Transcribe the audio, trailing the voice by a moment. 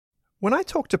When I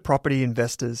talk to property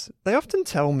investors, they often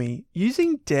tell me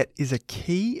using debt is a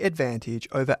key advantage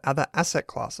over other asset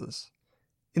classes.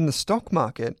 In the stock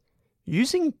market,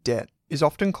 using debt is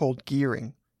often called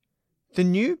gearing. The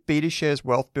new BetaShares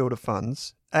Wealth Builder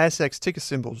funds, ASX ticker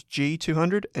symbols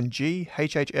G200 and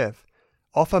GHHF,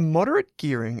 offer moderate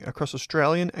gearing across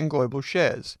Australian and global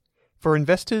shares for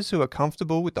investors who are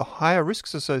comfortable with the higher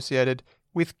risks associated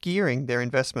with gearing their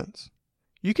investments.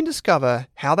 You can discover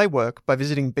how they work by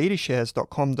visiting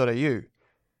betashares.com.au.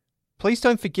 Please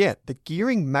don't forget that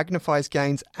gearing magnifies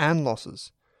gains and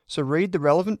losses, so read the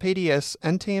relevant PDS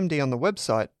and TMD on the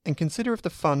website and consider if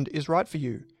the fund is right for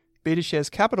you.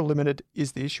 BetaShares Capital Limited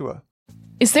is the issuer.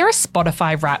 Is there a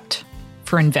Spotify Wrapped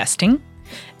for investing?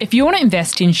 If you want to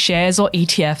invest in shares or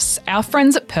ETFs, our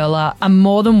friends at Pearler are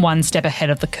more than one step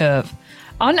ahead of the curve.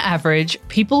 On average,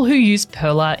 people who use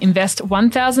Pearler invest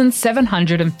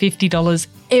 $1,750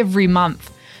 every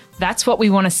month. That's what we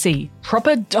want to see,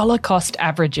 proper dollar cost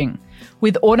averaging.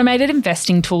 With automated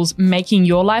investing tools making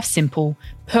your life simple,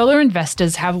 Pearler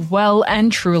investors have well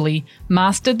and truly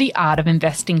mastered the art of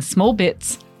investing small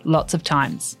bits, lots of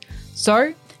times.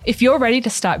 So, if you're ready to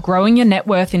start growing your net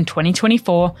worth in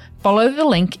 2024, follow the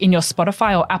link in your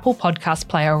Spotify or Apple podcast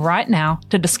player right now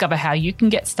to discover how you can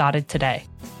get started today.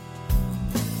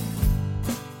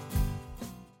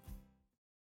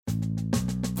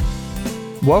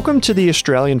 Welcome to the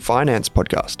Australian Finance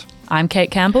Podcast. I'm Kate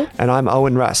Campbell. And I'm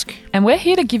Owen Rask. And we're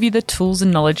here to give you the tools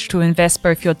and knowledge to invest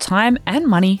both your time and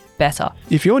money better.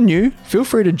 If you're new, feel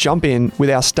free to jump in with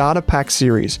our Starter Pack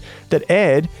series that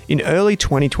aired in early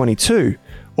 2022,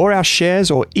 or our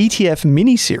shares or ETF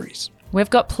mini-series.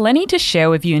 We've got plenty to share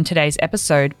with you in today's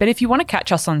episode, but if you want to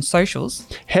catch us on socials,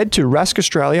 head to Rask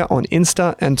Australia on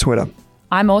Insta and Twitter.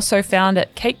 I'm also found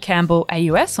at Kate Campbell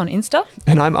AUS on Insta.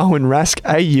 And I'm Owen Rask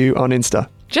AU on Insta.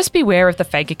 Just beware of the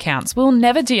fake accounts. We'll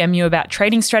never DM you about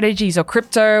trading strategies or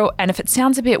crypto, and if it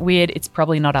sounds a bit weird, it's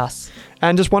probably not us.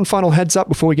 And just one final heads up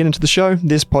before we get into the show,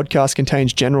 this podcast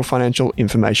contains general financial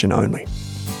information only.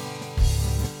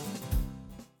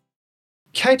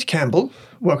 Kate Campbell,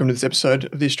 welcome to this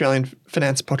episode of the Australian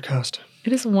Finance Podcast.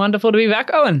 It is wonderful to be back,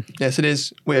 Owen. Yes, it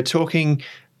is. We're talking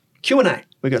Q&A.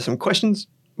 We've got some questions.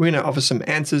 We're going to offer some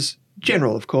answers,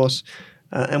 general, of course,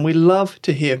 and we love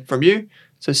to hear from you.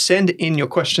 So send in your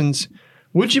questions.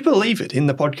 Would you believe it, in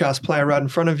the podcast player right in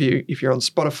front of you? If you're on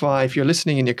Spotify, if you're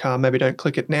listening in your car, maybe don't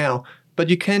click it now, but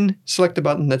you can select the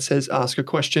button that says Ask a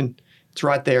Question. It's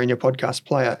right there in your podcast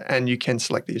player, and you can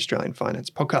select the Australian Finance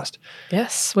Podcast.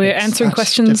 Yes, we're answering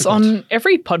questions on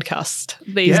every podcast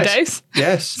these days.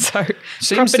 Yes. So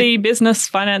property, business,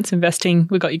 finance, investing,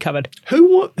 we've got you covered.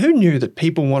 Who knew that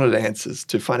people wanted answers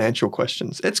to financial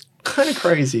questions? It's kind of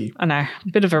crazy. I know, a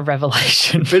bit of a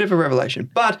revelation.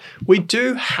 But we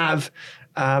do have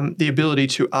the ability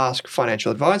to ask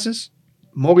financial advisors,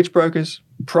 mortgage brokers,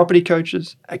 property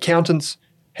coaches, accountants,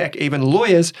 heck, even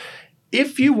lawyers.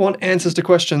 If you want answers to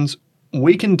questions,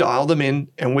 we can dial them in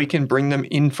and we can bring them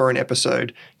in for an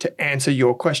episode to answer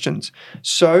your questions.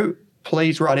 So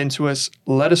please write into us.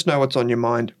 Let us know what's on your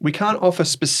mind. We can't offer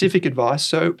specific advice.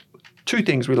 So two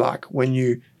things we like when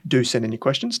you do send in your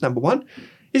questions. Number one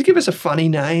is give us a funny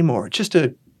name or just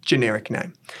a generic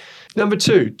name. Number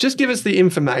two, just give us the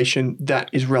information that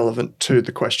is relevant to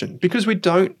the question, because we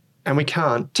don't and we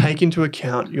can't take into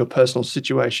account your personal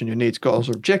situation, your needs, goals,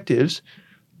 or objectives.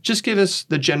 Just give us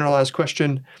the generalized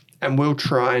question and we'll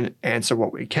try and answer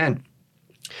what we can.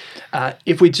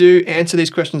 If we do answer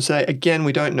these questions today, again,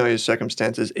 we don't know your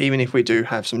circumstances, even if we do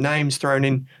have some names thrown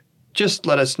in, just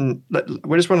we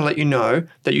just want to let you know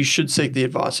that you should seek the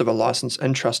advice of a licensed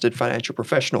and trusted financial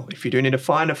professional. If you do need to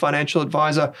find a financial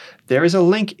advisor, there is a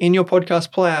link in your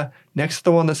podcast player next to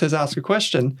the one that says Ask a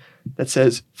Question that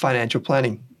says Financial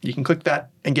Planning. You can click that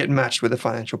and get matched with a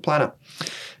financial planner.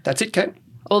 That's it, Kate.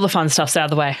 All the fun stuff's out of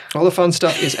the way. All the fun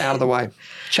stuff is out of the way.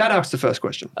 Chad asks the first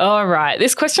question. All right.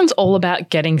 This question's all about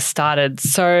getting started.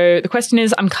 So the question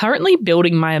is, I'm currently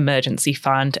building my emergency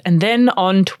fund and then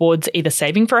on towards either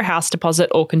saving for a house deposit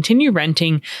or continue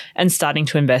renting and starting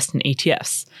to invest in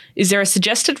ETFs. Is there a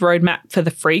suggested roadmap for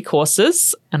the free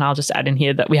courses? And I'll just add in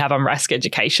here that we have on Rask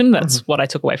Education. That's what I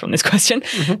took away from this question.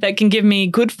 That can give me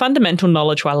good fundamental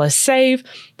knowledge while I save,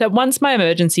 that once my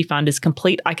emergency fund is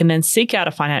complete, I can then seek out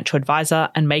a financial advisor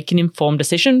and make an informed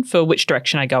decision for which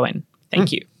direction I go in.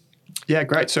 Thank you. Yeah,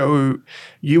 great. So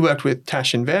you worked with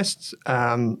Tash Invests,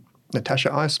 Natasha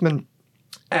Eisman,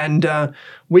 and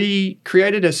we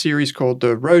created a series called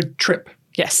The Road Trip.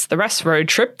 Yes, the Rask Road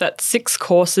Trip. That's 6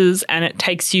 courses and it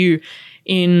takes you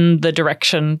in the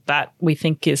direction that we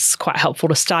think is quite helpful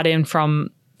to start in, from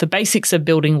the basics of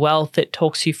building wealth. It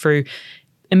talks you through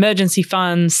emergency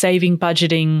funds, saving,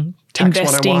 budgeting, Tax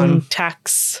investing, 101.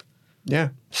 tax. Yeah.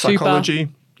 Super. Psychology.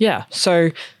 Yeah.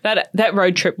 So that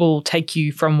road trip will take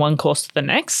you from one course to the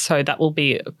next. So that will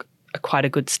be quite a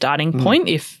good starting point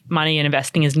if money and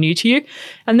investing is new to you.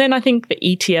 And then I think the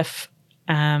ETF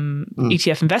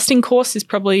investing course is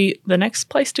probably the next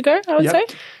place to go, I would say.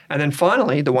 And then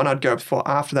finally, the one I'd go for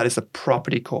after that is the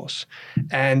property course.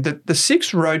 And the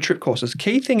 6 road trip courses,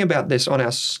 key thing about this on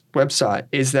our website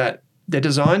is that they're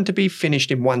designed to be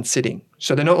finished in one sitting.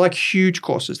 So they're not like huge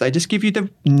courses. They just give you the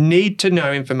need to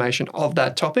know information of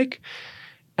that topic,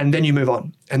 and then you move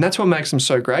on. And that's what makes them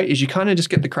so great is you kind of just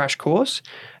get the crash course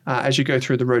as you go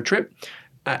through the road trip.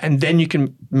 And then you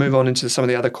can move on into some of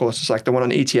the other courses, like the one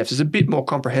on ETFs is a bit more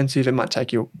comprehensive. It might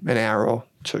take you an hour or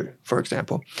 2, for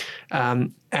example.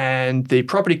 And the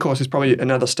property course is probably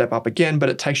another step up again, but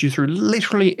it takes you through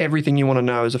literally everything you want to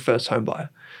know as a first home buyer,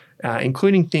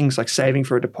 including things like saving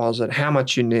for a deposit, how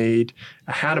much you need,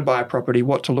 how to buy a property,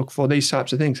 what to look for, these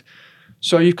types of things.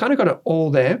 So you've kind of got it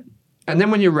all there. And then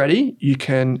when you're ready, you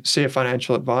can see a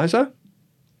financial advisor.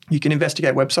 You can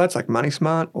investigate websites like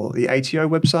MoneySmart or the ATO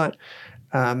website,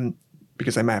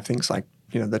 because they may have things like,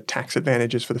 the tax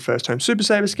advantages for the first home super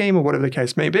saver scheme or whatever the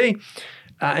case may be.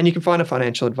 And you can find a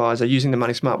financial advisor using the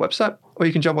MoneySmart website, or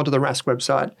you can jump onto the Rask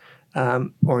website,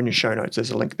 or in your show notes,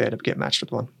 there's a link there to get matched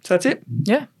with one. So that's it.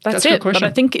 Yeah, that's it. But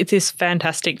I think it is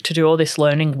fantastic to do all this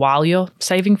learning while you're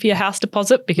saving for your house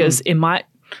deposit, because it might,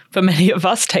 for many of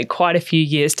us, take quite a few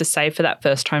years to save for that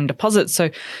first home deposit. So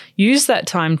use that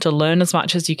time to learn as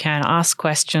much as you can, ask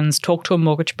questions, talk to a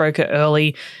mortgage broker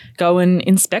early, go and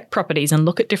inspect properties and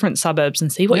look at different suburbs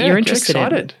and see what you're interested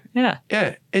in. Yeah.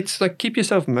 Yeah. It's like keep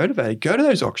yourself motivated. Go to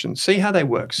those auctions, see how they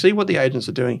work, see what the agents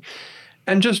are doing,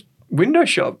 and just window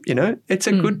shop. It's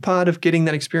a good part of getting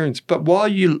that experience. But while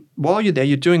you're there,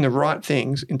 you're doing the right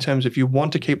things in terms of you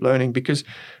want to keep learning, because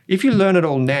if you learn it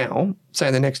all now, say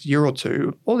in the next year or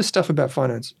 2, all this stuff about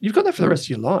finance, you've got that for the rest of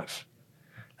your life.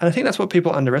 And I think that's what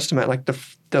people underestimate. Like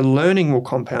the learning will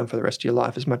compound for the rest of your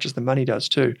life as much as the money does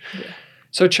too. Yeah.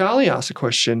 So Charlie asked a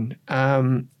question.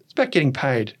 It's about getting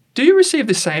paid. Do you receive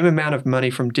the same amount of money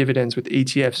from dividends with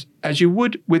ETFs as you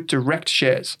would with direct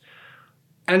shares?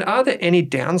 And are there any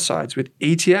downsides with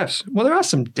ETFs? Well, there are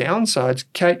some downsides,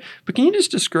 Kate, but can you just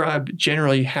describe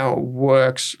generally how it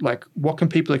works? Like, what can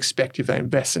people expect if they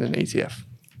invest in an ETF?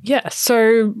 Yeah,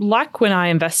 so like when I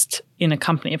invest in a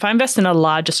company, if I invest in a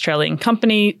large Australian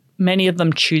company, many of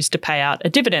them choose to pay out a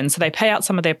dividend. So they pay out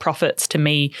some of their profits to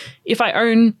me. If I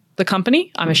own the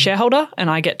company, I'm a shareholder and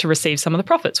I get to receive some of the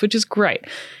profits, which is great.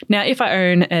 Now, if I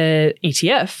own an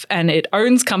ETF and it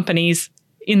owns companies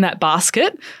in that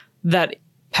basket that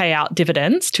pay out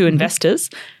dividends to investors,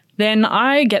 then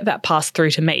I get that passed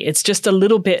through to me. It's just a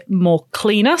little bit more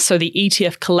cleaner. So the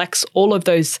ETF collects all of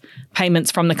those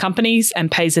payments from the companies and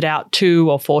pays it out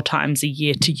 2 or 4 times a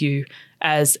year to you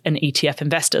as an ETF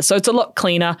investor. So it's a lot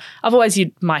cleaner. Otherwise,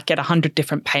 you might get 100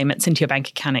 different payments into your bank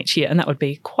account each year, and that would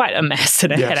be quite a mess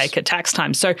and a headache at tax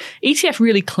time. So ETF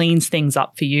really cleans things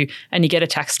up for you, and you get a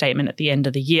tax statement at the end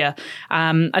of the year.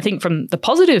 I think from the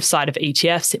positive side of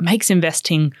ETFs, it makes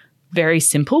investing very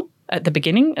simple at the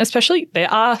beginning, especially.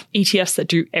 There are ETFs that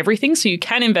do everything, so you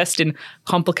can invest in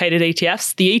complicated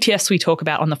ETFs. The ETFs we talk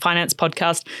about on the Finance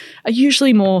Podcast are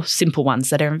usually more simple ones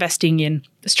that are investing in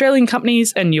Australian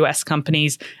companies and US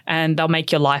companies, and they'll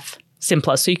make your life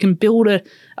simpler. So you can build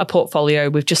a portfolio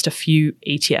with just a few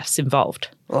ETFs involved.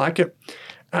 I like it.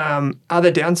 Are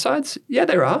there downsides? Yeah,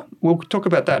 there are. We'll talk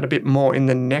about that a bit more in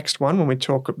the next one when we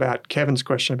talk about Kevin's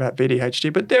question about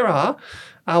VDHD, but there are.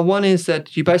 One is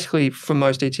that you basically, for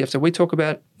most ETFs that we talk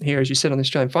about here, as you said on the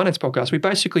Australian Finance Podcast, we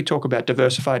basically talk about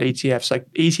diversified ETFs, like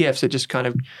ETFs that just kind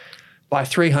of buy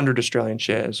 300 Australian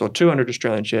shares or 200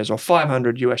 Australian shares or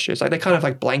 500 US shares. Like they kind of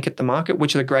like blanket the market,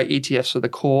 which are the great ETFs for the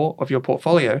core of your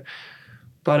portfolio.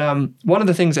 But one of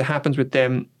the things that happens with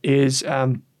them is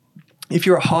if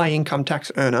you're a high income tax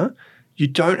earner, you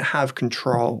don't have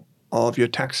control of your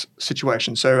tax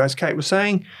situation. So as Kate was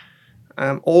saying,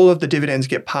 all of the dividends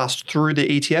get passed through the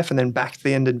ETF and then back to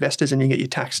the end investors, and you get your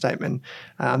tax statement,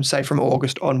 say from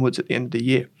August onwards at the end of the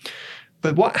year.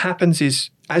 But what happens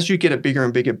is as you get a bigger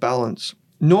and bigger balance,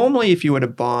 normally if you were to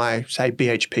buy, say,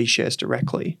 BHP shares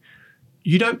directly,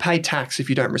 you don't pay tax if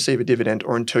you don't receive a dividend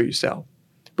or until you sell.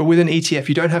 But with an ETF,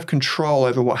 you don't have control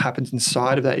over what happens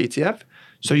inside of that ETF.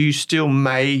 So you still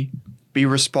may be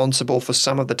responsible for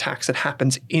some of the tax that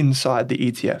happens inside the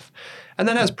ETF. And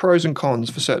that has pros and cons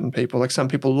for certain people. Like some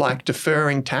people like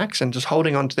deferring tax and just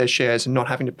holding on to their shares and not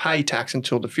having to pay tax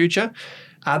until the future.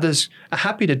 Others are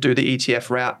happy to do the ETF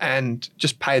route and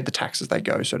just pay the tax as they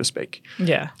go, so to speak.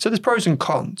 Yeah. So there's pros and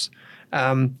cons.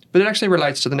 But it actually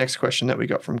relates to the next question that we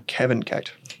got from Kevin,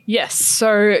 Kate. Yes.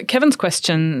 So Kevin's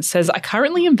question says, I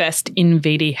currently invest in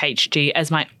VDHG as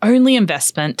my only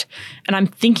investment, and I'm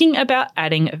thinking about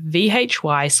adding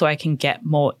VHY so I can get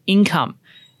more income.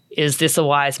 Is this a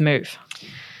wise move?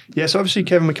 Yes, obviously,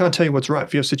 Kevin, we can't tell you what's right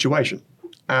for your situation.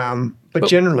 But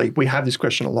generally, we have this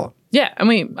question a lot. Yeah.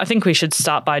 And I think we should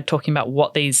start by talking about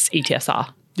what these ETFs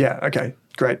are. Yeah, okay,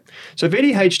 great. So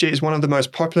VDHG is one of the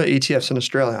most popular ETFs in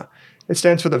Australia. It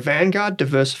stands for the Vanguard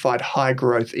Diversified High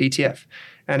Growth ETF.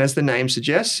 And as the name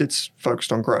suggests, it's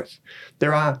focused on growth.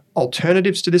 There are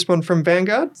alternatives to this one from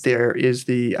Vanguard. There is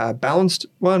the balanced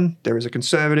one, there is a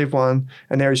conservative one,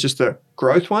 and there is just the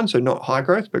growth one, so not high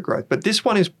growth, but growth. But this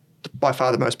one is by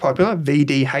far the most popular,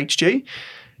 VDHG.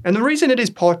 And the reason it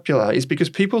is popular is because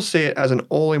people see it as an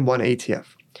all-in-one ETF.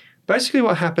 Basically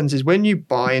what happens is when you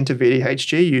buy into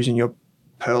VDHG using your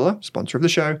Perla, sponsor of the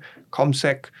show,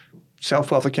 ComSec,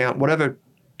 self-wealth account, whatever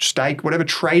stake, whatever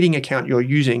trading account you're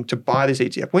using to buy this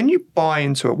ETF, when you buy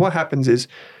into it, what happens is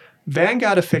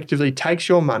Vanguard effectively takes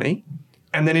your money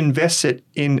and then invests it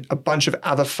in a bunch of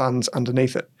other funds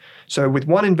underneath it. So with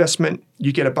one investment,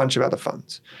 you get a bunch of other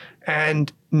funds.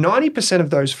 And 90% of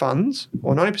those funds,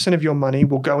 or 90% of your money,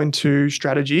 will go into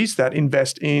strategies that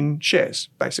invest in shares,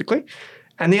 basically.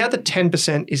 And the other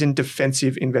 10% is in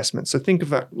defensive investments. So think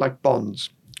of it like bonds,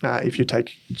 if you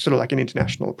take sort of like an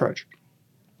international approach.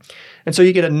 And so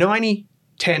you get a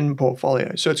 90-10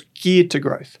 portfolio. So it's geared to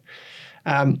growth.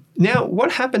 Now,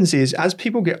 what happens is as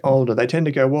people get older, they tend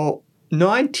to go, well,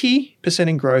 90%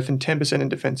 in growth and 10% in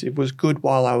defensive was good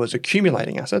while I was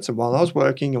accumulating assets and while I was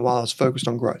working and while I was focused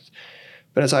on growth.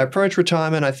 But as I approach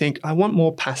retirement, I think I want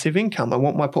more passive income. I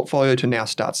want my portfolio to now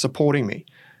start supporting me.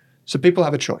 So people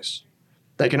have a choice.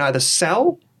 They can either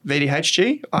sell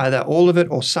VDHG, either all of it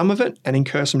or some of it, and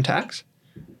incur some tax,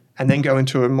 and then go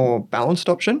into a more balanced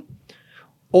option.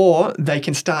 Or they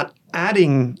can start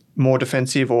adding more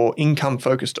defensive or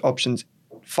income-focused options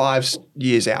 5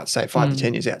 years out, say 5 to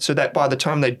 10 years out, so that by the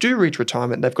time they do reach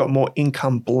retirement, they've got more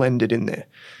income blended in there.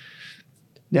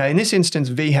 Now, in this instance,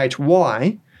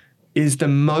 VHY is the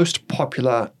most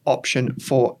popular option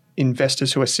for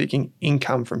investors who are seeking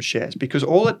income from shares because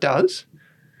all it does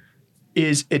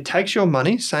is it takes your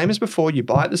money, same as before, you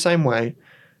buy it the same way,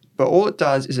 but all it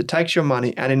does is it takes your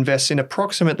money and invests in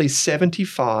approximately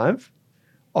 75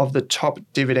 of the top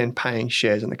dividend-paying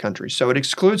shares in the country. So it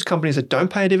excludes companies that don't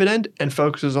pay a dividend and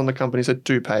focuses on the companies that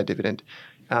do pay a dividend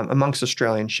amongst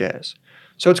Australian shares.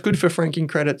 So it's good for franking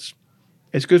credits.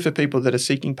 It's good for people that are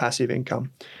seeking passive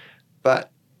income. But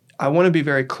I want to be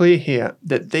very clear here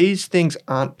that these things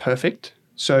aren't perfect.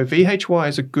 So VHY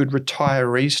is a good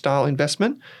retiree-style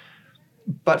investment.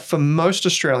 But for most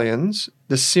Australians,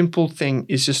 the simple thing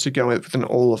is just to go with an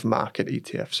all-of-market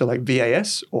ETF. So like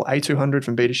VAS or A200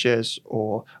 from BetaShares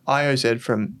or IOZ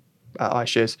from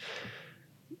iShares,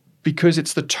 because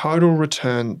it's the total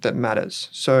return that matters.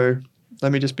 So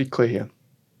let me just be clear here.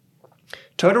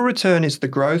 Total return is the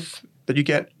growth that you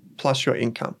get plus your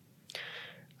income.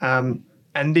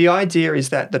 And the idea is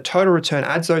that the total return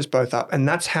adds those both up, and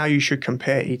that's how you should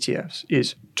compare ETFs,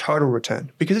 is total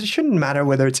return. Because it shouldn't matter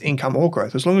whether it's income or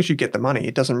growth. As long as you get the money,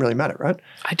 it doesn't really matter, right?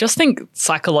 I just think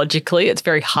psychologically it's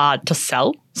very hard to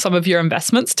sell some of your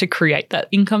investments to create that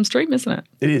income stream, isn't it?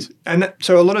 It is. And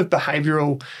so a lot of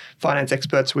behavioral finance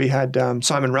experts, we had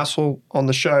Simon Russell on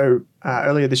the show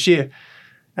earlier this year,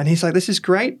 and he's like, this is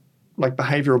great, like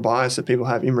behavioral bias that people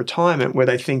have in retirement where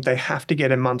they think they have to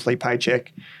get a monthly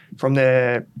paycheck from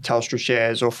their Telstra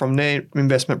shares or from their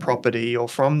investment property or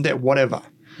from their whatever.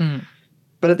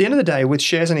 But at the end of the day, with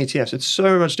shares and ETFs, it's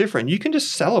so much different. You can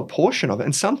just sell a portion of it,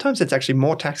 and sometimes it's actually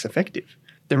more tax effective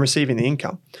than receiving the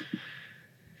income.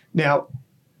 Now,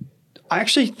 I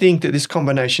actually think that this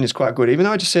combination is quite good, even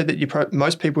though I just said that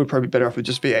most people would probably be better off with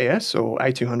just VAS or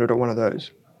A200 or one of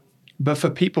those. But for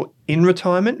people in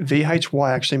retirement, VHY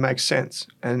actually makes sense.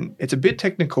 And it's a bit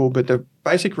technical, but the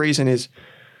basic reason is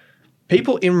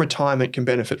people in retirement can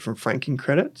benefit from franking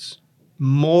credits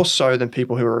more so than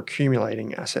people who are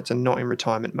accumulating assets and not in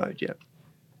retirement mode yet.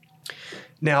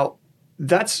 Now,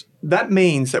 that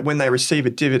means that when they receive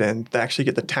a dividend, they actually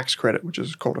get the tax credit, which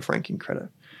is called a franking credit.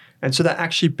 And so that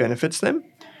actually benefits them.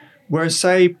 Whereas,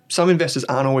 say, some investors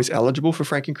aren't always eligible for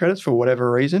franking credits for whatever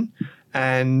reason,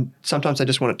 and sometimes they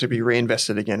just want it to be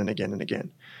reinvested again and again and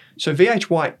again. So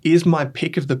VHY is my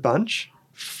pick of the bunch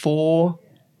for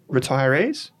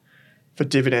retirees for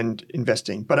dividend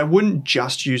investing, but I wouldn't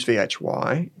just use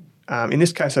VHY. In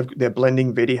this case, they're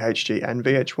blending VDHG and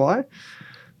VHY,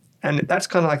 and that's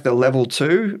kind of like the level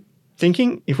 2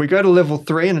 thinking, if we go to level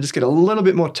 3 and just get a little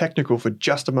bit more technical for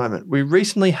just a moment, we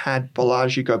recently had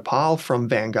Balaji Gopal from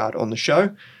Vanguard on the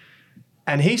show,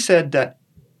 and he said that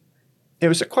it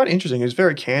was quite interesting. He was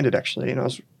very candid, actually, and I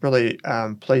was really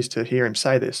pleased to hear him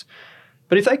say this.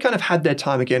 But if they kind of had their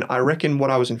time again, I reckon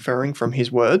what I was inferring from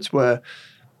his words were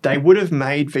they would have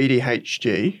made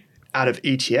VDHG out of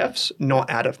ETFs, not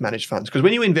out of managed funds. Because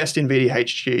when you invest in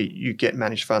VDHG, you get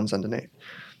managed funds underneath.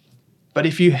 But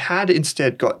if you had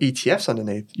instead got ETFs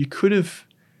underneath, you could have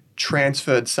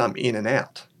transferred some in and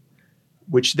out,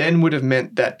 which then would have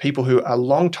meant that people who are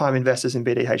long-time investors in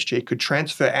VDHG could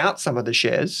transfer out some of the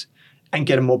shares and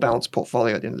get a more balanced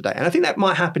portfolio at the end of the day. And I think that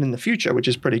might happen in the future, which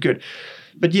is pretty good.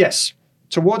 But yes,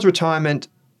 towards retirement,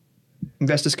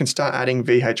 investors can start adding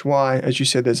VHY. As you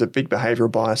said, there's a big behavioral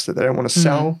bias that they don't want to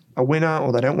sell a winner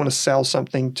or they don't want to sell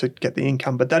something to get the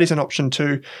income, but that is an option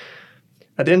too.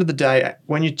 At the end of the day,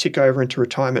 when you tick over into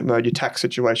retirement mode, your tax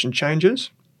situation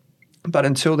changes. But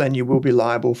until then, you will be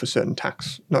liable for certain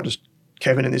tax, not just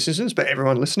Kevin in this instance, but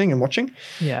everyone listening and watching.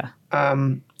 Yeah.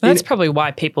 That's probably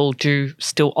why people do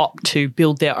still opt to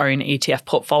build their own ETF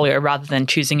portfolio rather than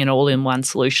choosing an all-in-one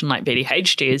solution like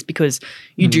VDHG, is because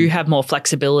you do have more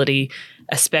flexibility,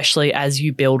 especially as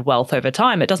you build wealth over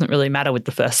time. It doesn't really matter with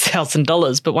the first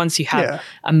 $1,000, but once you have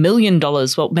 $1 million,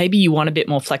 well, maybe you want a bit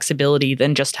more flexibility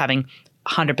than just having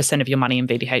 100% of your money in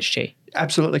VDHG.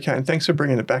 Absolutely, Kane. Thanks for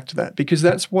bringing it back to that, because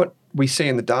that's what we see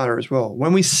in the data as well.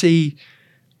 When we see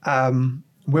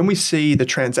the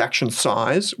transaction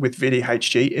size with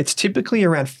VDHG, it's typically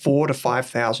around $4,000 to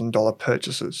 $5,000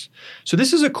 purchases. So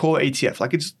this is a core ETF.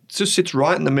 Like it just sits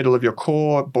right in the middle of your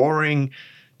core, boring,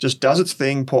 just does its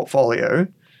thing portfolio.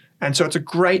 And so it's a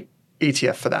great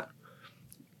ETF for that.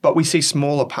 But we see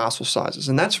smaller parcel sizes,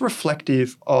 and that's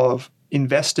reflective of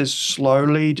investors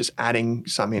slowly just adding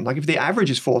some in. Like if the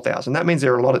average is 4,000, that means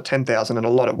there are a lot at 10,000 and a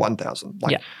lot at 1,000.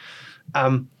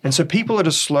 And so people are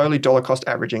just slowly dollar cost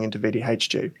averaging into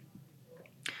VDHG.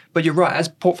 But you're right, as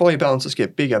portfolio balances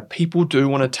get bigger, people do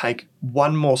want to take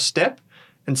one more step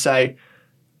and say,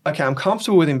 okay, I'm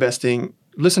comfortable with investing,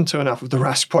 listen to enough of the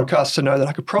Rask podcast to know that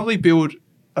I could probably build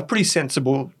a pretty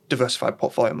sensible diversified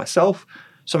portfolio myself.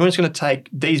 So I'm just going to take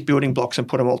these building blocks and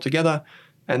put them all together.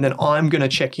 And then I'm going to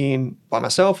check in by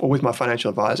myself or with my financial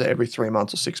advisor every 3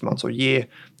 months or 6 months or a year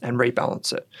and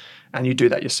rebalance it. And you do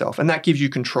that yourself. And that gives you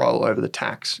control over the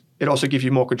tax. It also gives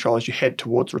you more control as you head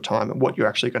towards retirement, what you're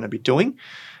actually going to be doing.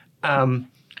 The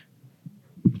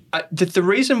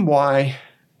reason why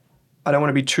I don't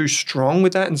want to be too strong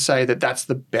with that and say that that's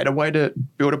the better way to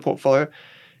build a portfolio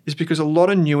is because a lot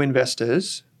of new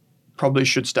investors probably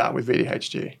should start with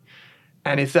VDHG.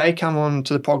 And if they come on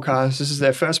to the podcast, this is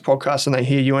their first podcast, and they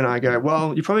hear you and I go,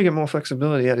 well, you probably get more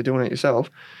flexibility out of doing it yourself,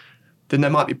 then they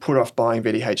might be put off buying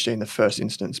VDHG in the first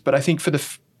instance. But I think for the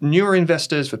newer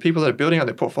investors, for people that are building out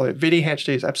their portfolio, VDHG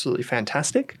is absolutely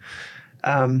fantastic.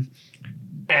 And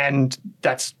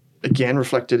that's, again,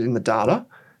 reflected in the data.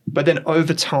 But then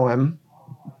over time,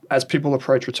 as people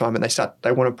approach retirement,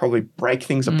 they want to probably break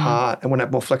things apart and want to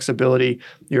have more flexibility.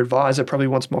 Your advisor probably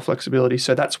wants more flexibility.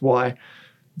 So that's why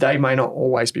they may not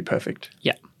always be perfect.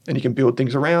 Yeah. And you can build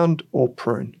things around or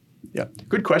prune. Yeah.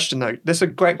 Good question, though. That's a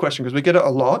great question because we get it a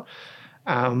lot.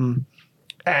 And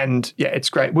yeah, it's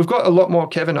great. We've got a lot more,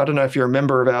 Kevin. I don't know if you're a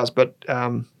member of ours, but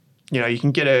you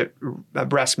can get a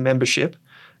Rask membership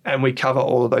and we cover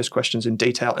all of those questions in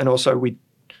detail. And also we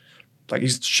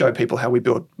show people how we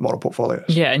build model portfolios.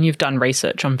 Yeah, and you've done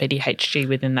research on VDHG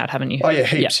within that, haven't you? Oh, yeah,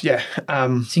 heaps, yeah. So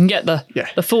you can get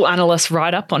the full analyst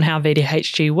write-up on how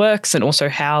VDHG works and also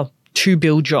how to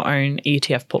build your own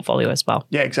ETF portfolio as well.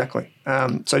 Yeah, exactly.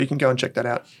 So you can go and check that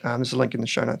out. There's a link in the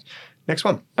show notes. Next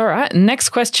one. All right, next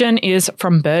question is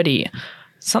from Birdie.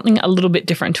 Something a little bit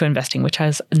different to investing, which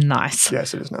is nice.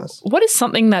 Yes, it is nice. What is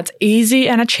something that's easy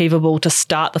and achievable to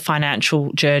start the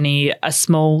financial journey, a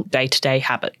small day-to-day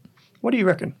habit? What do you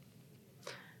reckon?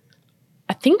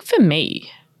 I think for me,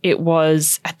 it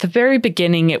was at the very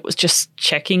beginning, it was just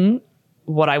checking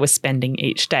what I was spending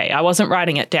each day. I wasn't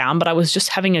writing it down, but I was just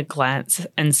having a glance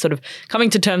and sort of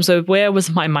coming to terms with where was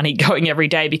my money going every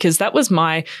day, because that was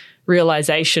my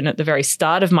realization at the very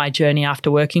start of my journey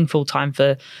after working full-time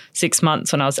for 6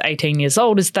 months when I was 18 years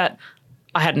old, is that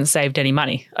I hadn't saved any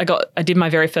money. I did my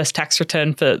very first tax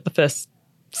return for the first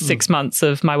 6 months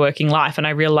of my working life, and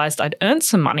I realized I'd earned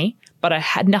some money, but I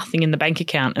had nothing in the bank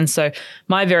account. And so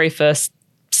my very first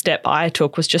step I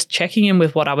took was just checking in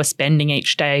with what I was spending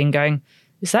each day and going,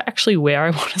 is that actually where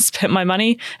I want to spend my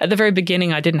money? At the very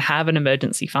beginning, I didn't have an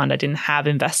emergency fund. I didn't have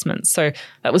investments. So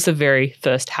that was the very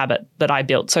first habit that I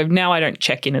built. So now I don't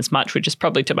check in as much, which is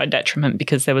probably to my detriment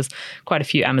because there was quite a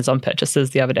few Amazon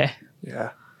purchases the other day.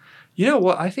 Yeah. You know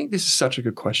what? I think this is such a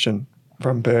good question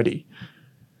from Birdie.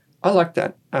 I like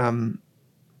that.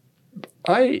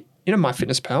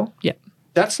 MyFitnessPal. Yeah.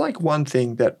 That's like one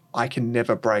thing that I can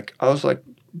never break. I was like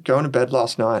going to bed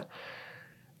last night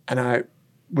and I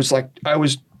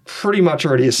was pretty much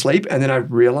already asleep. And then I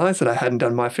realized that I hadn't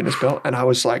done MyFitnessPal and I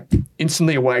was like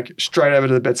instantly awake, straight over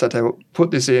to the bedside table,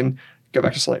 put this in, go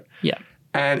back to sleep. Yeah.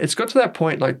 And it's got to that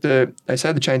point, like they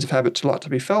say the chains of habit too light to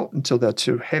be felt until they're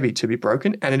too heavy to be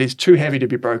broken. And it is too heavy to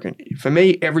be broken. For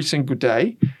me, every single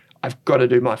day, I've got to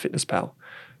do MyFitnessPal.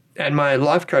 And my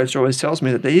life coach always tells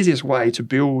me that the easiest way to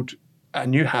build a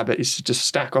new habit is to just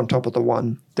stack on top of the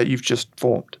one that you've just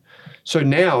formed. So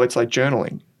now it's like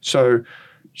journaling. So you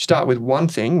start with one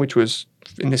thing, which was,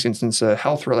 in this instance, a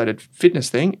health-related fitness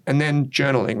thing, and then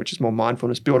journaling, which is more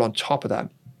mindfulness, built on top of that.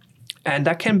 And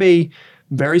that can be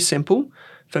very simple.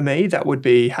 For me, that would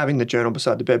be having the journal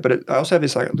beside the bed. But I also have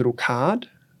this like little card,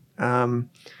 and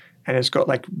it's got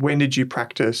like, when did you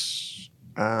practice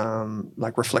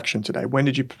like reflection today? When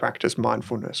did you practice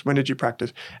mindfulness? When did you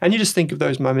practice? And you just think of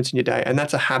those moments in your day, and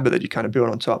that's a habit that you kind of build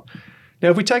on top. Now,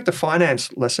 if we take the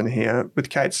finance lesson here with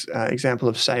Kate's example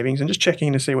of savings and just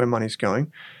checking to see where money's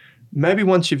going, maybe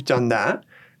once you've done that,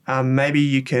 maybe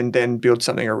you can then build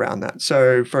something around that.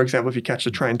 So, for example, if you catch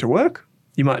the train to work,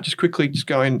 you might just quickly just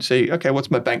go in and see, okay,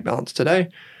 what's my bank balance today?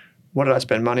 What did I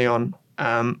spend money on?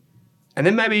 And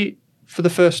then maybe for the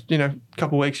first,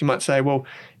 couple of weeks, you might say, well,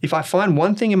 if I find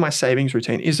one thing in my savings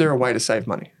routine, is there a way to save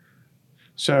money?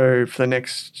 So for the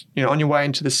next, on your way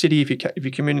into the city, if you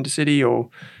commute into the city, or,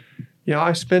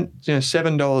 I spent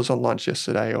 $7 on lunch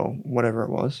yesterday or whatever it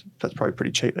was. That's probably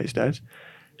pretty cheap these days.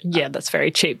 Yeah, that's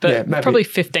very cheap, but probably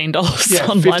 $15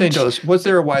 on $15. lunch. Was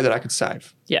there a way that I could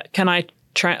save? Yeah. Can I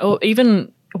or even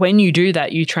when you do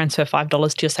that, you transfer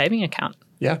 $5 to your saving account.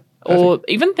 Yeah. Or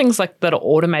even things like that are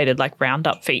automated, like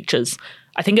roundup features.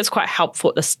 I think it's quite helpful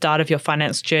at the start of your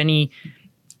finance journey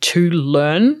to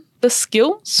learn the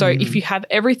skill. So if you have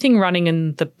everything running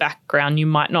in the background, you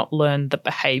might not learn the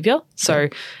behavior. So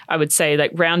I would say like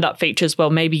roundup features,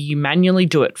 well, maybe you manually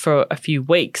do it for a few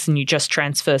weeks and you just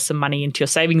transfer some money into your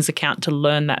savings account to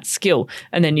learn that skill.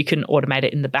 And then you can automate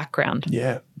it in the background.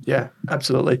 Yeah,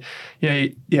 absolutely.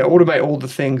 Automate all the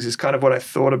things is kind of what I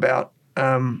thought about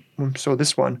when I saw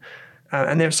this one.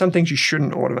 And there are some things you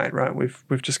shouldn't automate, right?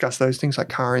 We've discussed those things like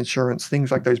car insurance, things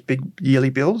like those big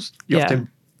yearly bills. You often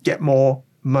get more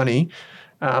money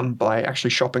by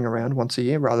actually shopping around once a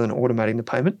year rather than automating the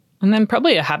payment. And then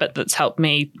probably a habit that's helped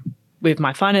me with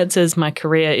my finances, my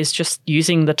career, is just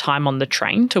using the time on the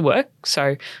train to work.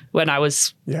 So when I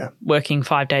was working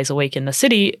 5 days a week in the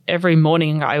city, every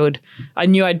morning I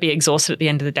knew I'd be exhausted at the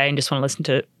end of the day and just want to listen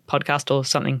to a podcast or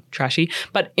something trashy.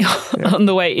 But on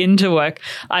the way into work,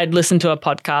 I'd listen to a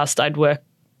podcast, I'd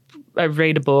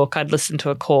read a book, I'd listen to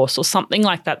a course or something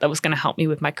like that was going to help me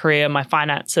with my career, my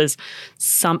finances,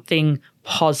 something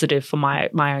positive for my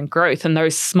own growth. And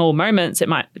those small moments, it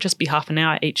might just be half an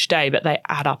hour each day, but they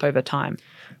add up over time.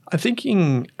 I'm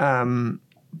thinking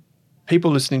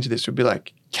people listening to this would be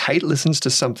like, Kate listens to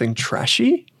something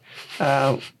trashy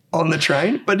on the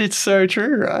train, but it's so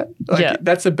true, right?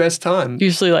 That's the best time.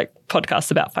 Usually like podcasts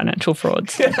about financial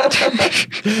frauds.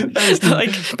 Like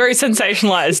very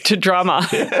sensationalized to drama.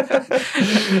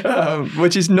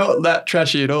 Which is not that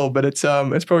trashy at all, but it's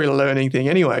probably a learning thing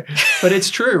anyway. But it's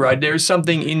true, right? There is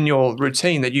something in your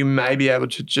routine that you may be able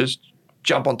to just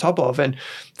jump on top of. And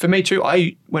for me too,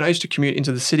 when I used to commute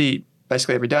into the city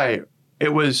basically every day,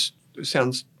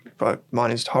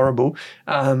 mine is horrible,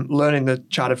 learning the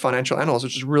Chartered Financial Analyst,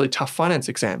 which is a really tough finance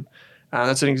exam.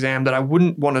 That's an exam that I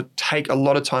wouldn't want to take a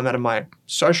lot of time out of my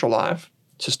social life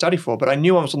to study for, but I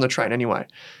knew I was on the train anyway.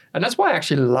 And that's why I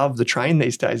actually love the train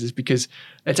these days, is because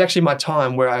it's actually my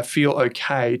time where I feel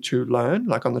okay to learn.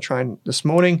 Like on the train this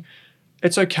morning,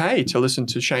 it's okay to listen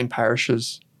to Shane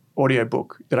Parrish's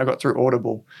audiobook that I got through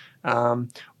Audible,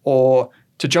 or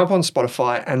to jump on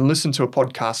Spotify and listen to a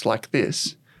podcast like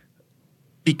this.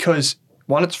 Because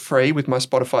one, it's free with my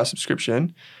Spotify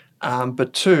subscription,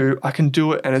 but two, I can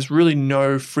do it and there's really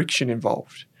no friction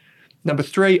involved. Number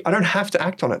three, I don't have to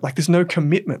act on it. Like there's no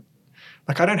commitment.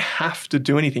 Like I don't have to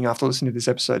do anything after listening to this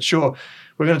episode. Sure,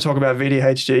 we're going to talk about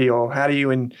VDHD or how do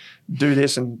you do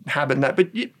this and habit and that,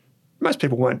 but most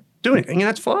people won't do anything and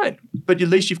that's fine. But at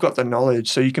least you've got the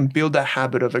knowledge, so you can build that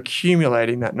habit of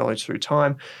accumulating that knowledge through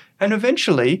time. And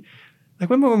eventually, like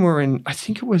when we were in, I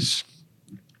think it was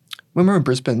when we were in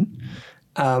Brisbane,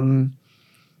 a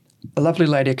lovely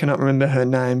lady, I cannot remember her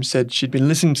name, said she'd been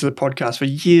listening to the podcast for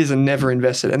years and never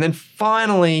invested. And then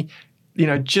finally,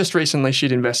 just recently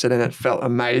she'd invested and it felt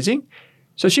amazing.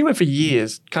 So she went for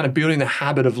years kind of building the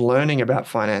habit of learning about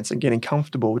finance and getting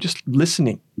comfortable, just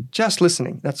listening.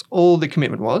 That's all the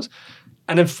commitment was.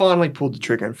 And then finally pulled the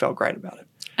trigger and felt great about it.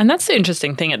 And that's the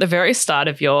interesting thing. At the very start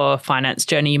of your finance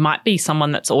journey, you might be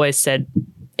someone that's always said,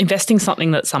 investing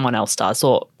something that someone else does,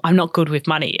 or I'm not good with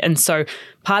money. And so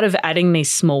part of adding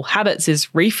these small habits is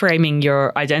reframing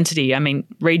your identity. I mean,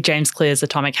 read James Clear's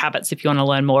Atomic Habits if you want to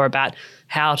learn more about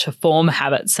how to form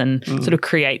habits and sort of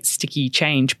create sticky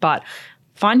change. But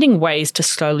finding ways to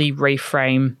slowly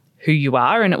reframe who you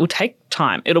are, and it will take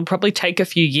time. It'll probably take a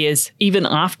few years, even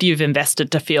after you've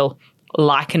invested, to feel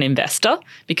like an investor,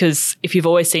 because if you've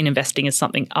always seen investing as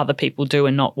something other people do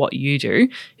and not what you do,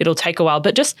 it'll take a while.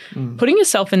 But just putting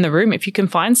yourself in the room, if you can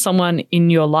find someone in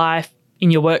your life,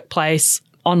 in your workplace,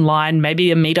 online,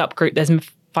 maybe a meetup group, there's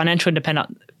financial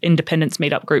independence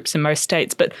meetup groups in most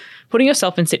states, but putting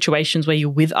yourself in situations where you're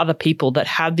with other people that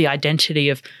have the identity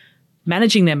of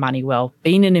managing their money well,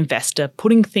 being an investor,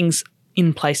 putting things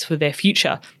in place for their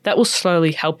future, that will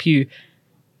slowly help you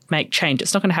make change.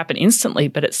 It's not going to happen instantly,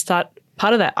 but it's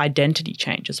part of that identity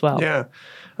change as well. Yeah.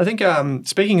 I think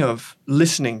speaking of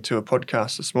listening to a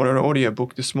podcast this morning, an audio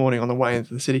book this morning on the way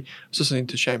into the city, I was listening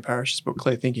to Shane Parrish's book,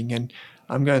 Clear Thinking, and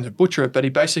I'm going to butcher it, but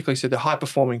he basically said the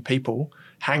high-performing people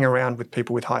hang around with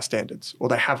people with high standards, or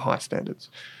they have high standards.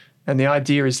 And the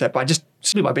idea is that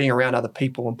simply by being around other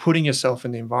people and putting yourself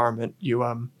in the environment, you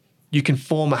can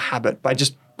form a habit by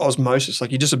just osmosis,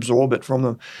 like you just absorb it from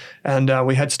them. And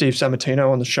we had Steve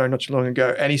Sammartino on the show not too long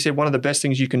ago, and he said one of the best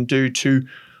things you can do to,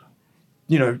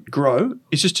 grow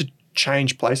is just to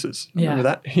change places. Yeah. Remember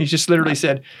that? He just literally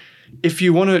said, if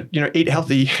you want to, eat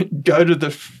healthy, go to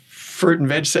the fruit and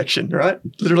veg section, right?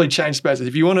 Literally change spaces.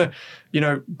 If you want to,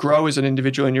 grow as an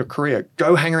individual in your career,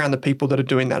 go hang around the people that are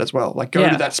doing that as well. Like go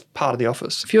to that part of the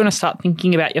office. If you want to start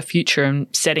thinking about your future and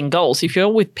setting goals, if you're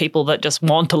with people that just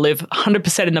want to live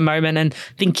 100% in the moment and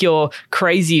think you're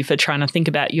crazy for trying to think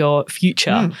about your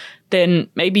future, then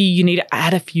maybe you need to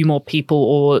add a few more people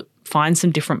or find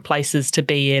some different places to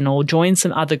be in or join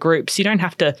some other groups. You don't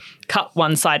have to cut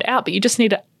one side out, but you just need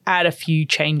to add a few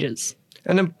changes.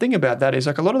 And the thing about that is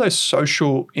like a lot of those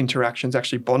social interactions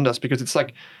actually bond us because it's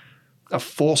like a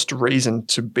forced reason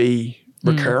to be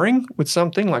recurring with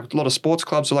something. Like a lot of sports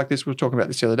clubs are like this. We were talking about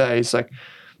this the other day. It's like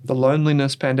the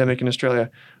loneliness pandemic in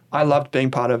Australia. I loved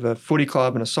being part of a footy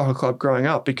club and a soccer club growing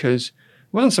up because it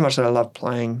wasn't so much that I loved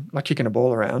playing, like kicking a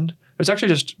ball around. It was actually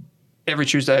just every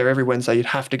Tuesday or every Wednesday you'd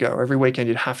have to go, or every weekend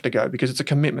you'd have to go because it's a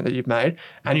commitment that you've made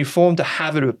and you formed a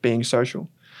habit of being social.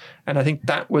 And I think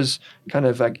that was kind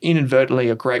of like inadvertently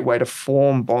a great way to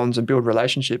form bonds and build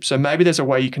relationships. So maybe there's a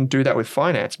way you can do that with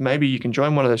finance. Maybe you can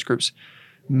join one of those groups.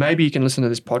 Maybe you can listen to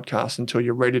this podcast until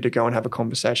you're ready to go and have a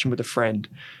conversation with a friend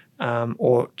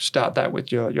or start that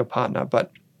with your partner.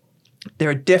 But there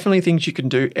are definitely things you can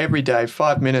do every day,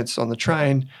 5 minutes on the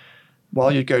train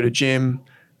while you go to gym.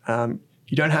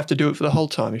 You don't have to do it for the whole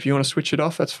time. If you want to switch it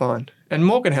off, that's fine. And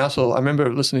Morgan Housel, I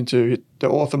remember listening to the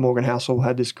author Morgan Housel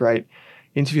had this great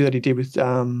interview that he did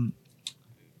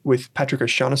with Patrick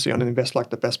O'Shaughnessy on an Invest Like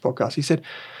the Best podcast. He said,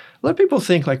 a lot of people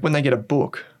think like when they get a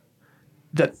book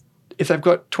that if they've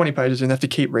got 20 pages and they have to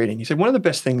keep reading. He said, one of the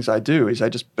best things I do is I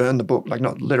just burn the book, like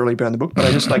not literally burn the book, but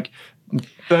I just like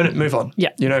burn it, move on. Yeah.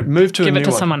 Move to a new one. Give it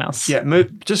to someone else. Yeah,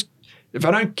 if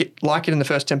I don't like it in the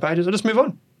first 10 pages, I just move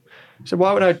on. So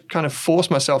why would I kind of force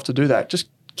myself to do that? Just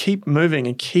keep moving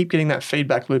and keep getting that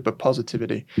feedback loop of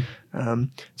positivity.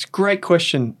 It's a great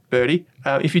question, Bertie.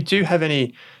 If you do have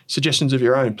any suggestions of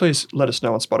your own, please let us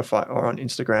know on Spotify or on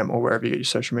Instagram or wherever you get your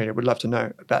social media. We'd love to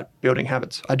know about building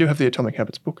habits. I do have the Atomic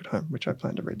Habits book at home, which I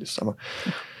plan to read this summer.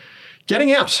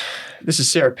 Getting out. This is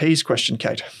Sarah P's question,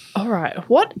 Kate. All right.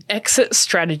 What exit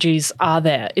strategies are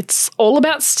there? It's all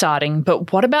about starting,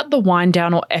 but what about the wind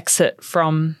down or exit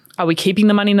from... Are we keeping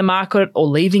the money in the market or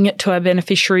leaving it to our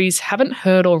beneficiaries? Haven't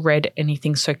heard or read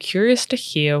anything, so curious to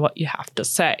hear what you have to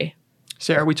say.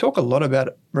 Sarah, we talk a lot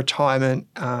about retirement,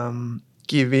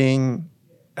 giving,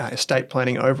 estate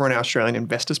planning over on our Australian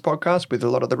Investors podcast with a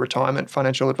lot of the retirement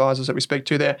financial advisors that we speak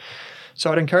to there.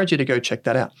 So I'd encourage you to go check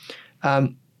that out.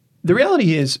 The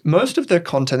reality is most of the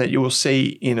content that you will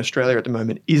see in Australia at the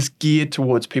moment is geared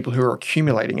towards people who are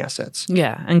accumulating assets.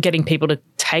 Yeah, and getting people to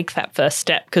take that first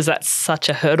step because that's such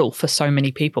a hurdle for so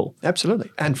many people.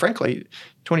 Absolutely. And frankly,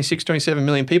 26, 27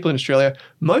 million people in Australia,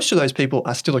 most of those people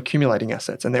are still accumulating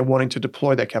assets and they're wanting to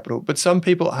deploy their capital. But some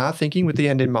people are thinking with the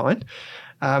end in mind.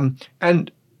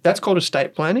 And that's called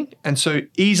estate planning. And so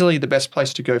easily the best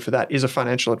place to go for that is a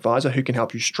financial advisor who can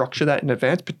help you structure that in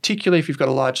advance, particularly if you've got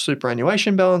a large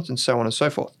superannuation balance and so on and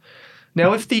so forth.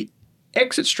 Now, if the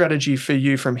exit strategy for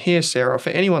you from here, Sarah, or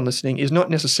for anyone listening is not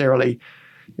necessarily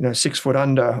 6 foot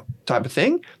under type of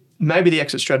thing. Maybe the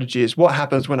exit strategy is what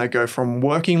happens when I go from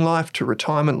working life to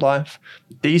retirement life,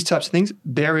 these types of things.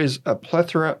 There is a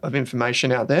plethora of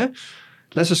information out there.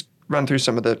 Let's just run through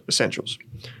some of the essentials.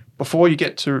 Before you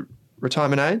get to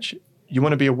retirement age, you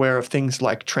want to be aware of things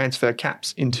like transfer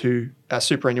caps into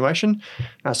superannuation.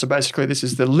 So basically, this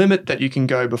is the limit that you can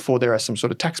go before there are some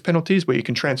sort of tax penalties where you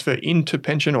can transfer into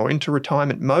pension or into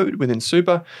retirement mode within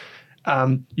super.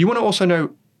 You want to also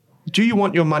know, do you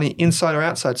want your money inside or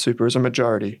outside super as a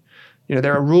majority?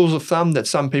 There are rules of thumb that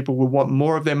some people will want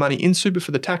more of their money in super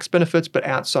for the tax benefits, but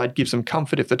outside gives them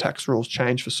comfort if the tax rules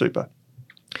change for super.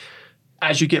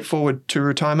 As you get forward to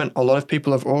retirement, a lot of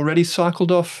people have already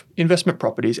cycled off investment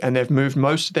properties and they've moved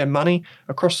most of their money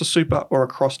across the super or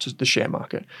across to the share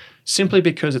market, simply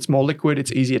because it's more liquid,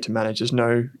 it's easier to manage. There's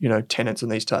no, tenants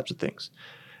and these types of things.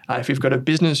 If you've got a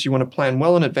business, you want to plan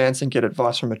well in advance and get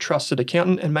advice from a trusted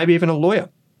accountant and maybe even a lawyer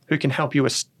who can help you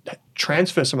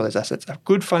transfer some of those assets. A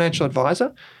good financial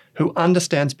advisor who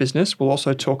understands business will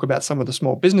also talk about some of the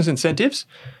small business incentives.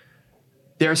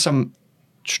 There are some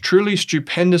truly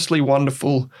stupendously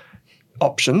wonderful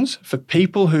options for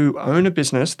people who own a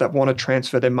business that want to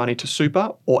transfer their money to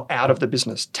super or out of the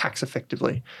business tax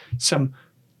effectively. Some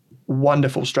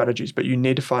wonderful strategies, but you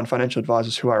need to find financial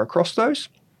advisors who are across those.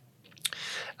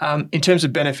 In terms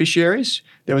of beneficiaries,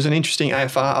 there was an interesting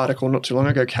AFR article not too long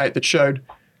ago, Kate, that showed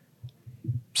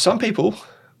some people,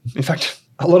 in fact,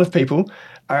 a lot of people,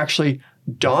 are actually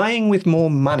dying with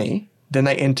more money than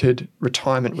they entered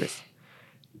retirement with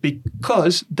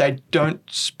because they don't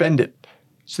spend it.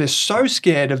 So they're so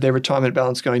scared of their retirement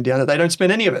balance going down that they don't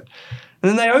spend any of it. And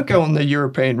then they don't go on the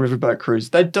European riverboat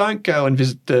cruise. They don't go and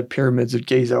visit the pyramids of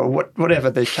Giza or whatever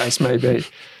the case may be.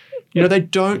 They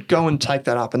don't go and take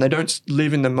that up and they don't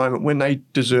live in the moment when they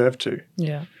deserve to.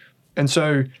 Yeah. And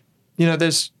so,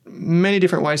 there's many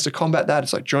different ways to combat that.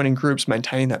 It's like joining groups,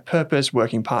 maintaining that purpose,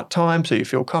 working part-time so you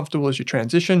feel comfortable as you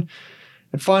transition.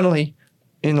 And finally,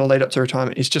 in the lead up to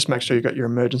retirement, is just make sure you've got your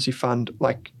emergency fund.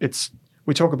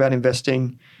 We talk about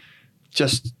investing,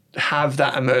 just have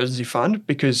that emergency fund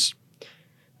because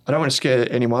I don't want to scare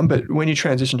anyone, but when you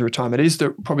transition to retirement, it is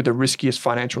probably the riskiest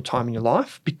financial time in your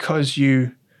life because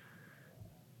you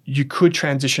could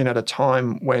transition at a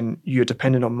time when you're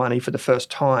dependent on money for the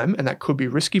first time, and that could be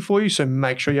risky for you. So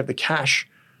make sure you have the cash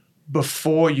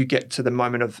before you get to the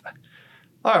moment of,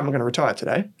 I'm going to retire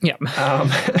today. Yeah.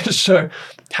 So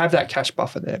have that cash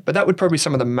buffer there. But that would probably be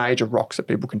some of the major rocks that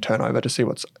people can turn over to see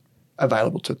what's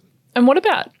available to them. And what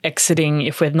about exiting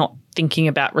if we're not thinking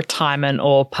about retirement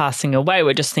or passing away?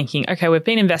 We're just thinking, okay, we've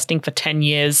been investing for 10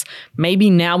 years. Maybe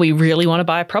now we really want to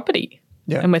buy a property.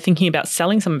 Yeah. And we're thinking about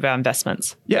selling some of our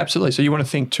investments. Yeah, absolutely. So you want to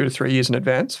think 2 to 3 years in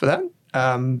advance for that,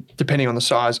 depending on the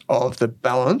size of the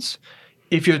balance.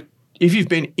 If you've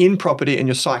been in property and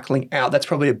you're cycling out, that's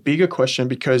probably a bigger question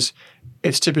because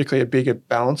it's typically a bigger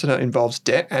balance and it involves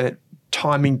debt and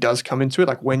timing does come into it,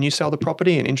 like when you sell the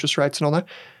property and interest rates and all that.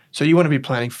 So you want to be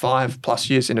planning 5+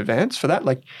 years in advance for that.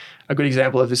 Like a good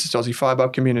example of this is Aussie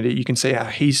Firebug community. You can see how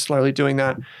he's slowly doing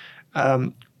that.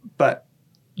 But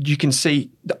you can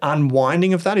see the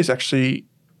unwinding of that is actually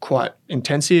quite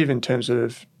intensive in terms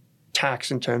of tax,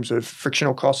 in terms of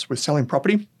frictional costs with selling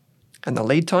property and the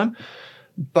lead time.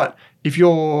 But if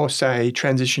you're, say,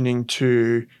 transitioning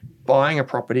to buying a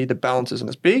property, the balance isn't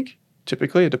as big.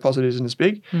 Typically, a deposit isn't as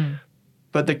big.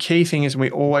 But the key thing is, and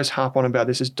we always harp on about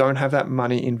this, is don't have that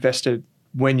money invested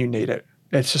when you need it.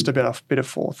 It's just about a bit of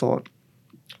forethought.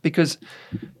 Because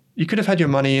you could have had your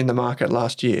money in the market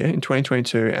last year in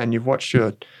 2022 and you've watched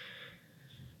your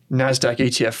NASDAQ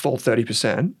ETF fall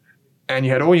 30% and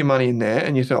you had all your money in there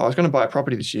and you thought, I was going to buy a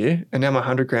property this year and now my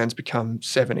 100 grand's become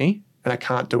 70 and I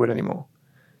can't do it anymore.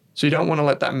 So you don't want to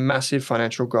let that massive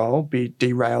financial goal be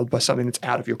derailed by something that's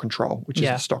out of your control, which is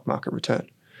the stock market return.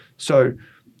 So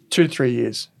 2 to 3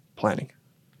 years planning.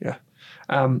 Yeah.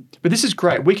 But this is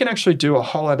great. We can actually do a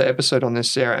whole other episode on this,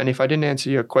 Sarah. And if I didn't answer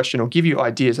your question or give you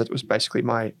ideas, that was basically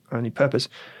my only purpose.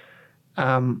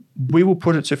 We will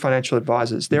put it to financial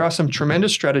advisors. There are some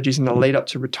tremendous strategies in the lead up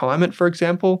to retirement, for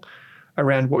example,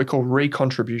 around what we call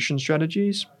recontribution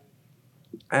strategies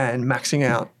and maxing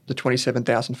out the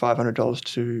 $27,500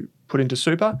 to put into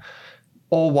super.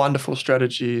 All wonderful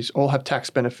strategies, all have tax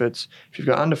benefits. If you've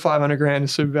got under 500 grand in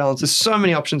super balance, there's so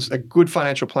many options a good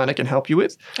financial planner can help you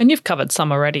with. And you've covered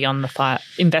some already on the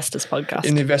Investors podcast.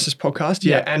 In the Investors podcast,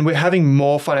 yeah. And we're having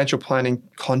more financial planning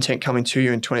content coming to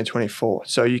you in 2024.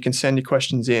 So you can send your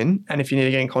questions in. And if you need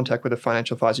to get in contact with a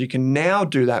financial advisor, you can now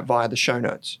do that via the show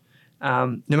notes.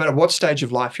 No matter what stage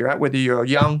of life you're at, whether you're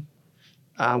young,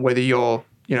 whether you're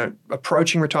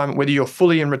approaching retirement, whether you're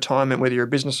fully in retirement, whether you're a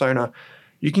business owner,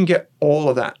 You can get all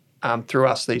of that through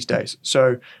us these days.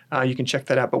 So you can check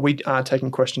that out. But we are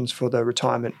taking questions for the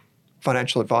retirement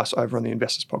financial advice over on the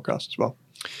Investors Podcast as well.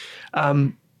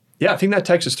 I think that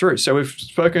takes us through. So we've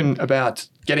spoken about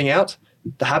getting out,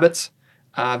 the habits,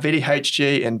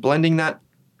 VDHG and blending that,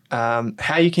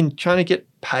 how you can try to get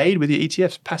paid with your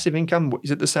ETFs, passive income,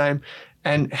 is it the same?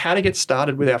 And how to get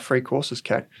started with our free courses,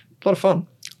 Kate. A lot of fun.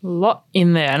 A lot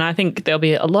in there. And I think there'll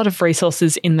be a lot of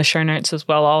resources in the show notes as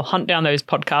well. I'll hunt down those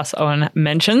podcasts Owen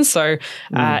mentioned. So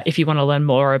if you want to learn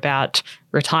more about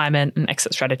retirement and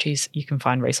exit strategies, you can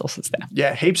find resources there.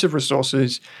 Yeah, heaps of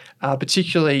resources,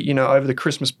 particularly, over the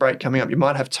Christmas break coming up. You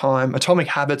might have time. Atomic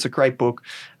Habits, a great book.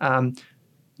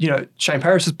 Shane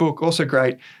Parris's book, also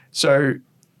great. So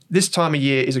this time of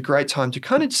year is a great time to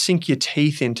kind of sink your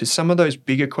teeth into some of those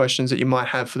bigger questions that you might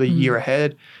have for the year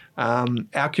ahead.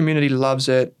 Our community loves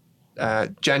it.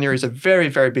 January is a very,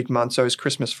 very big month. So is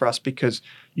Christmas for us because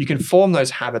you can form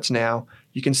those habits now.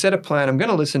 You can set a plan. I'm going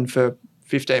to listen for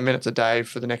 15 minutes a day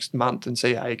for the next month and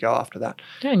see how you go after that.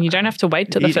 Yeah, and you don't have to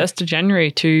wait till the 1st of January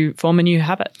to form a new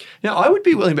habit. Now, I would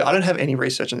be willing, but I don't have any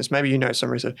research on this. Maybe you know some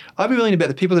research. I'd be willing to bet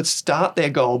the people that start their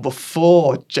goal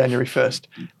before January 1st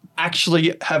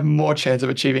actually have more chance of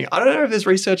achieving. I don't know if there's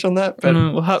research on that, but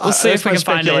we'll see if we can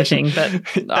find anything.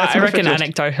 But I reckon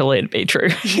anecdotally it'd be true.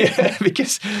 Yeah,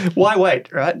 because why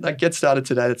wait, right? Like get started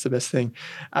today. That's the best thing.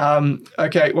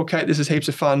 Okay, well, Kate, this is heaps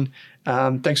of fun.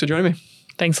 Thanks for joining me.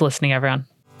 Thanks for listening, everyone.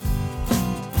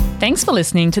 Thanks for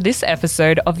listening to this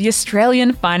episode of the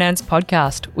Australian Finance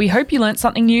Podcast. We hope you learnt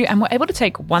something new and were able to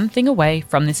take one thing away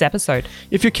from this episode.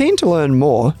 If you're keen to learn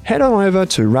more, head on over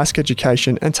to Rask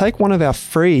Education and take one of our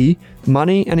free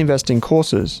money and investing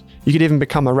courses. You could even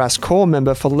become a Rask Core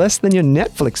member for less than your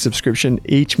Netflix subscription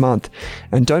each month.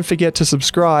 And don't forget to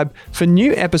subscribe for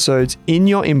new episodes in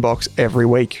your inbox every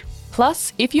week.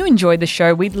 Plus, if you enjoyed the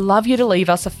show, we'd love you to leave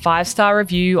us a 5-star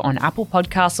review on Apple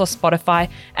Podcasts or Spotify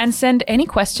and send any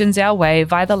questions our way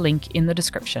via the link in the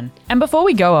description. And before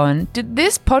we go on, did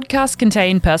this podcast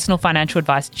contain personal financial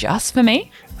advice just for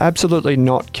me? Absolutely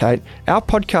not, Kate. Our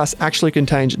podcast actually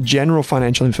contains general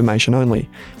financial information only.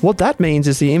 What that means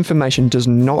is the information does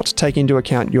not take into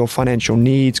account your financial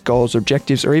needs, goals,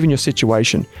 objectives, or even your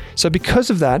situation. So because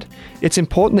of that, it's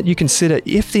important that you consider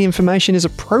if the information is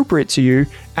appropriate to you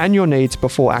and your needs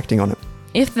before acting on it.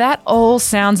 If that all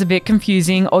sounds a bit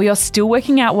confusing or you're still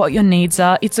working out what your needs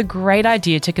are, it's a great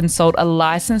idea to consult a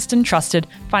licensed and trusted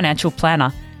financial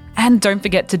planner. And don't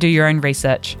forget to do your own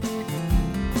research.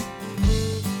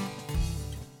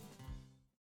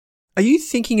 Are you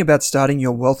thinking about starting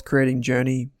your wealth creating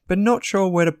journey, but not sure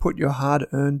where to put your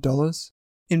hard-earned dollars?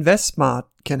 InvestSmart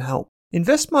can help.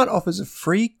 InvestSmart offers a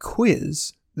free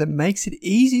quiz that makes it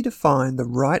easy to find the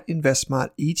right InvestSmart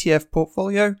ETF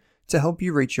portfolio to help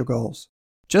you reach your goals.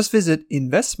 Just visit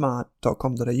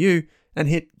investsmart.com.au and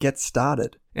hit Get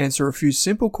Started. Answer a few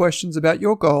simple questions about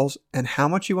your goals and how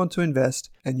much you want to invest,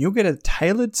 and you'll get a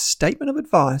tailored statement of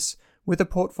advice with a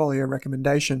portfolio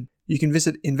recommendation. You can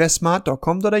visit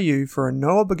investsmart.com.au for a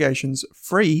no obligations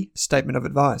free statement of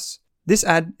advice. This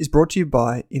ad is brought to you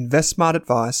by InvestSmart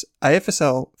Advice,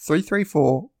 AFSL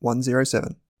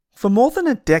 334107. For more than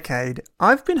a decade,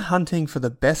 I've been hunting for the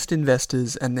best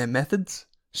investors and their methods,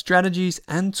 strategies,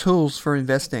 and tools for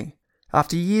investing.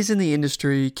 After years in the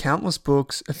industry, countless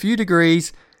books, a few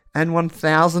degrees, and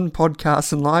 1,000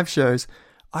 podcasts and live shows,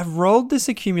 I've rolled this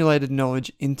accumulated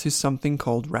knowledge into something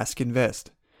called Rask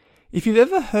Invest. If you've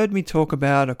ever heard me talk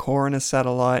about a core and a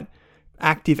satellite,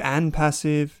 active and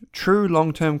passive, true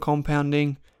long-term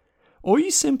compounding, or you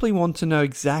simply want to know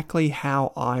exactly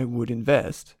how I would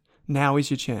invest, now is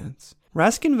your chance.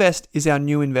 Rask Invest is our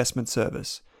new investment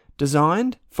service,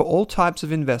 designed for all types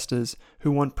of investors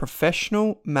who want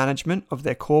professional management of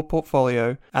their core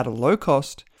portfolio at a low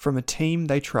cost from a team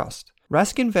they trust.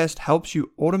 Rask Invest helps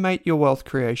you automate your wealth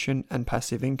creation and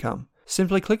passive income.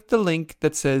 Simply click the link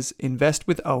that says Invest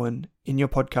with Owen in your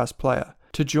podcast player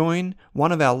to join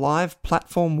one of our live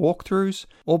platform walkthroughs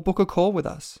or book a call with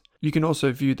us. You can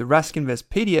also view the Rask Invest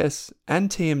PDS and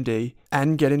TMD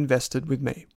and get invested with me.